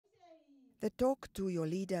The Talk to Your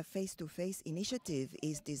Leader face-to-face initiative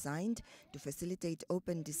is designed to facilitate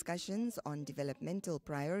open discussions on developmental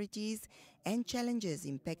priorities and challenges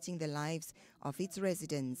impacting the lives of its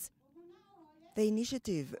residents. The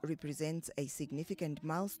initiative represents a significant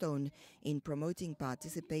milestone in promoting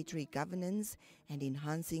participatory governance and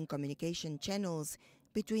enhancing communication channels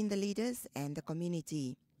between the leaders and the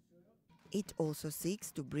community. It also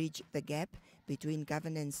seeks to bridge the gap between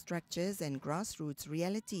governance structures and grassroots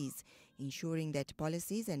realities, ensuring that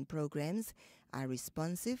policies and programs are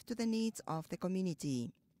responsive to the needs of the community.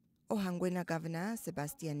 Ohangwena Governor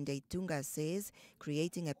Sebastian Deitunga says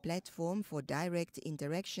creating a platform for direct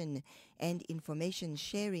interaction and information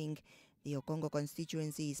sharing, the Okongo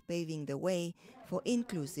Constituency is paving the way for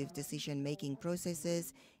inclusive decision-making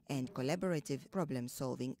processes and collaborative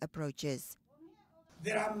problem-solving approaches.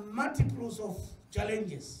 There are multiples of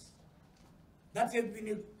challenges that have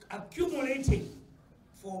been accumulating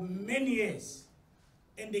for many years,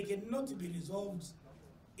 and they cannot be resolved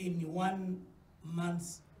in 1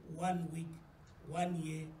 month, 1 week, 1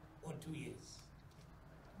 year, or 2 years.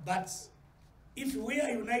 But if we are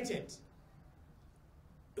united,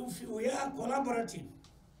 if we are collaborative,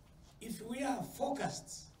 if we are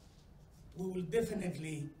focused, we will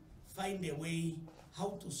definitely find a way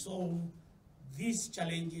how to solve these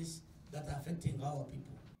challenges that are affecting our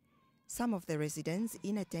people. Some of the residents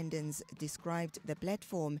in attendance described the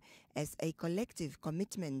platform as a collective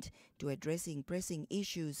commitment to addressing pressing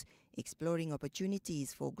issues, exploring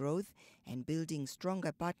opportunities for growth, and building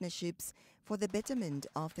stronger partnerships for the betterment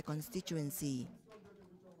of the constituency.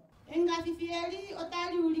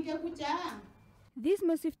 This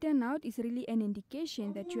massive turnout is really an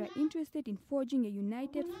indication that you are interested in forging a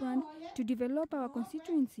united front to develop our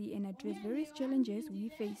constituency and address various challenges we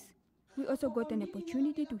face. We also got an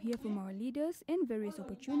opportunity to hear from our leaders and various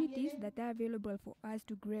opportunities that are available for us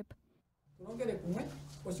to grab.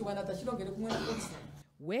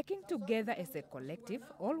 Working together as a collective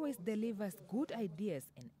always delivers good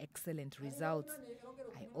ideas and excellent results.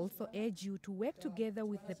 I also urge you to work together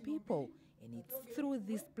with the people, and it's through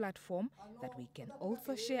this platform that we can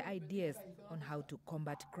also share ideas on how to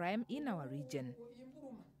combat crime in our region.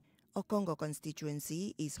 Okongo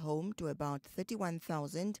Constituency is home to about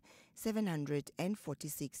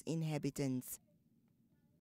 31,746 inhabitants.